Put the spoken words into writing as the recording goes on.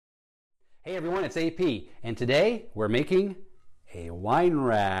Hey everyone, it's AP, and today we're making a wine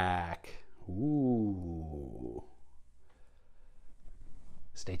rack. Ooh.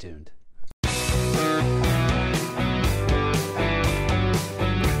 Stay tuned.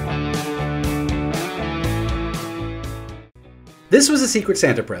 This was a Secret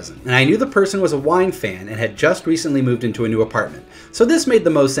Santa present, and I knew the person was a wine fan and had just recently moved into a new apartment, so this made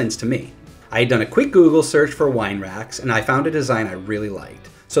the most sense to me. I had done a quick Google search for wine racks, and I found a design I really liked.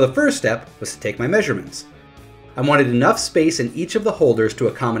 So the first step was to take my measurements. I wanted enough space in each of the holders to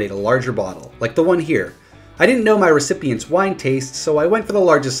accommodate a larger bottle, like the one here. I didn't know my recipient's wine taste, so I went for the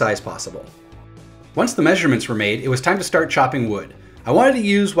largest size possible. Once the measurements were made, it was time to start chopping wood. I wanted to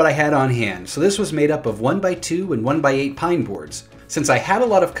use what I had on hand, so this was made up of 1x2 and 1x8 pine boards. Since I had a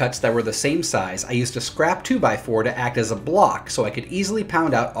lot of cuts that were the same size, I used a scrap 2x4 to act as a block so I could easily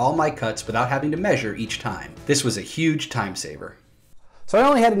pound out all my cuts without having to measure each time. This was a huge time saver. So I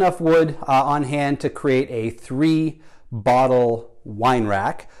only had enough wood on hand to create a 3-bottle wine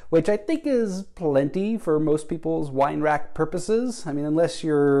rack, which I think is plenty for most people's wine rack purposes. I mean, unless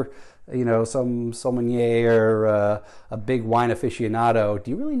you're, some sommelier or a big wine aficionado,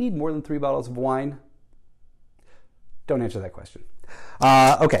 do you really need more than 3 bottles of wine? Don't answer that question.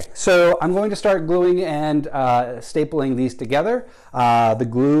 Okay, so I'm going to start gluing and stapling these together. The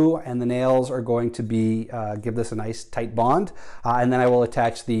glue and the nails are going to give this a nice tight bond, and then I will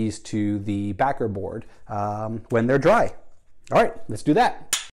attach these to the backer board when they're dry. All right, let's do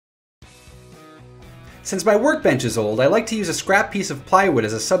that. Since my workbench is old, I like to use a scrap piece of plywood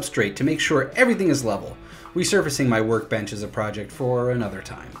as a substrate to make sure everything is level. Resurfacing my workbench is a project for another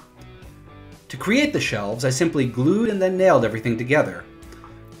time. To create the shelves, I simply glued and then nailed everything together.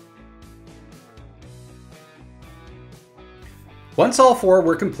 Once all 4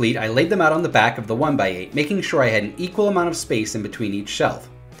 were complete, I laid them out on the back of the 1x8, making sure I had an equal amount of space in between each shelf.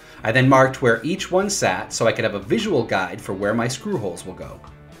 I then marked where each one sat so I could have a visual guide for where my screw holes will go.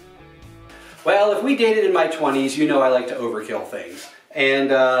 Well, if we dated in my 20s, you know I like to overkill things. And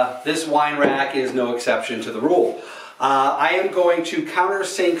this wine rack is no exception to the rule. I am going to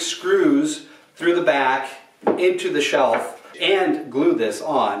countersink screws through the back into the shelf and glue this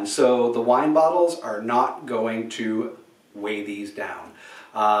on so the wine bottles are not going to weigh these down.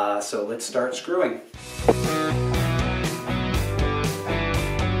 So let's start screwing.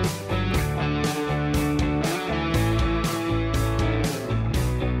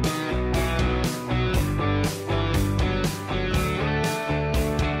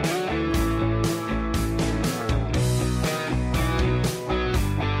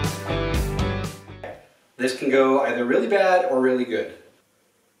 This can go either really bad or really good.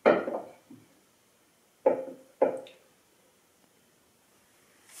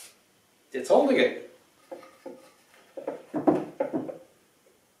 It's holding it. Not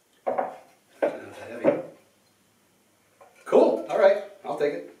that heavy. Cool, all right, I'll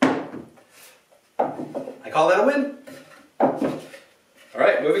take it. I call that a win. All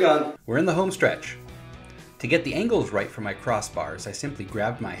right, moving on. We're in the home stretch. To get the angles right for my crossbars, I simply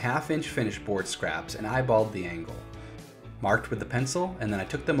grabbed my 1/2-inch finish board scraps and eyeballed the angle. Marked with the pencil, and then I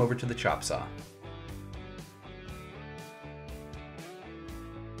took them over to the chop saw.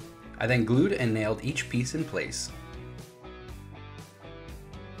 I then glued and nailed each piece in place.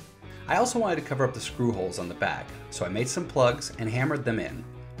 I also wanted to cover up the screw holes on the back, so I made some plugs and hammered them in.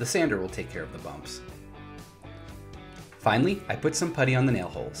 The sander will take care of the bumps. Finally, I put some putty on the nail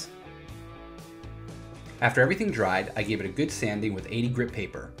holes. After everything dried, I gave it a good sanding with 80 grit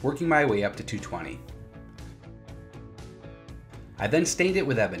paper, working my way up to 220. I then stained it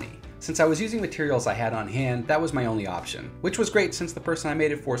with ebony. Since I was using materials I had on hand, that was my only option, which was great since the person I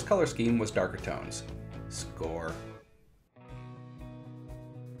made it for's color scheme was darker tones. Score.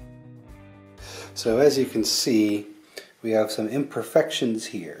 So as you can see, we have some imperfections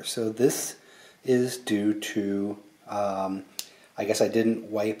here. So this is due to, I guess I didn't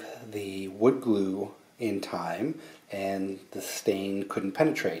wipe the wood glue in time and the stain couldn't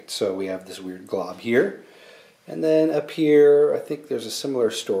penetrate. So we have this weird glob here. And then up here, I think there's a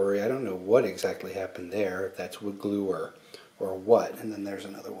similar story. I don't know what exactly happened there, if that's wood glue or what. And then there's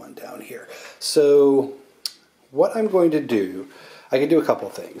another one down here. So what I'm going to do, I could do a couple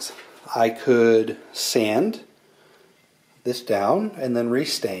things. I could sand this down and then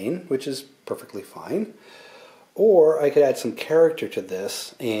restain, which is perfectly fine. Or I could add some character to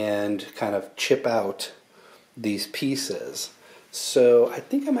this and kind of chip out these pieces. So I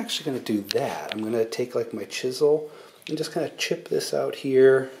think I'm actually going to do that. I'm going to take like my chisel and just kind of chip this out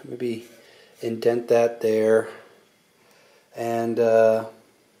here, maybe indent that there, and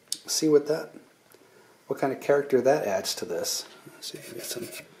see what kind of character that adds to this. Let's see if we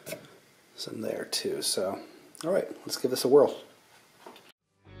get some there too. So, all right, let's give this a whirl.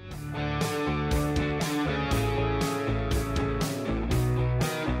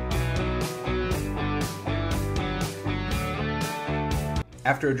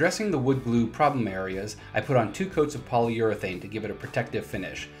 After addressing the wood glue problem areas, I put on 2 coats of polyurethane to give it a protective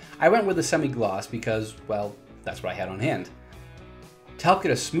finish. I went with a semi-gloss because, well, that's what I had on hand. To help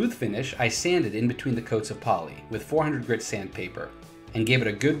get a smooth finish, I sanded in between the coats of poly with 400 grit sandpaper and gave it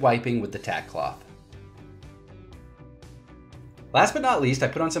a good wiping with the tack cloth. Last but not least, I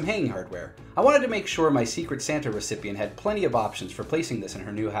put on some hanging hardware. I wanted to make sure my Secret Santa recipient had plenty of options for placing this in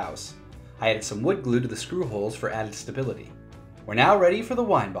her new house. I added some wood glue to the screw holes for added stability. We're now ready for the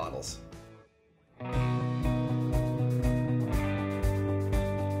wine bottles.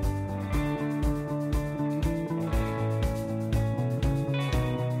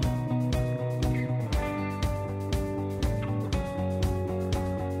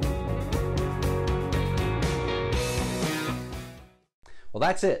 Well,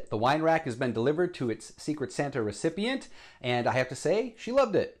 that's it. The wine rack has been delivered to its Secret Santa recipient, and I have to say, she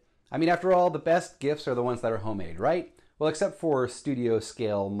loved it. I mean, after all, the best gifts are the ones that are homemade, right? Well, except for studio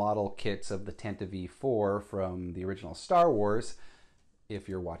scale model kits of the Tantive V4 from the original Star Wars, if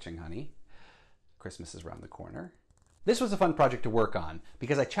you're watching, honey. Christmas is around the corner. This was a fun project to work on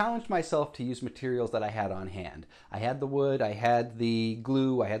because I challenged myself to use materials that I had on hand. I had the wood, I had the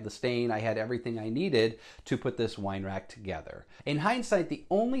glue, I had the stain, I had everything I needed to put this wine rack together. In hindsight, the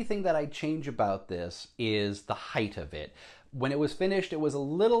only thing that I'd change about this is the height of it. When it was finished, it was a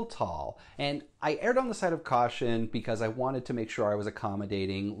little tall, and I erred on the side of caution because I wanted to make sure I was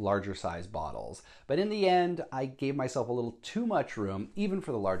accommodating larger size bottles. But in the end, I gave myself a little too much room, even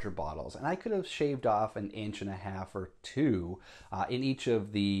for the larger bottles, and I could have shaved off 1.5 inches or 2 in each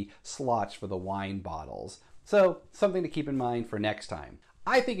of the slots for the wine bottles. So, something to keep in mind for next time.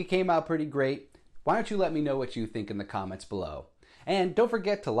 I think it came out pretty great. Why don't you let me know what you think in the comments below? And don't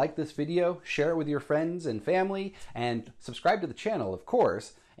forget to like this video, share it with your friends and family, and subscribe to the channel, of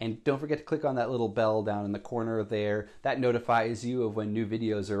course. And don't forget to click on that little bell down in the corner there. That notifies you of when new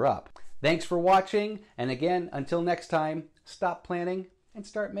videos are up. Thanks for watching, and again, until next time, stop planning and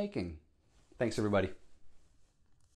start making. Thanks, everybody.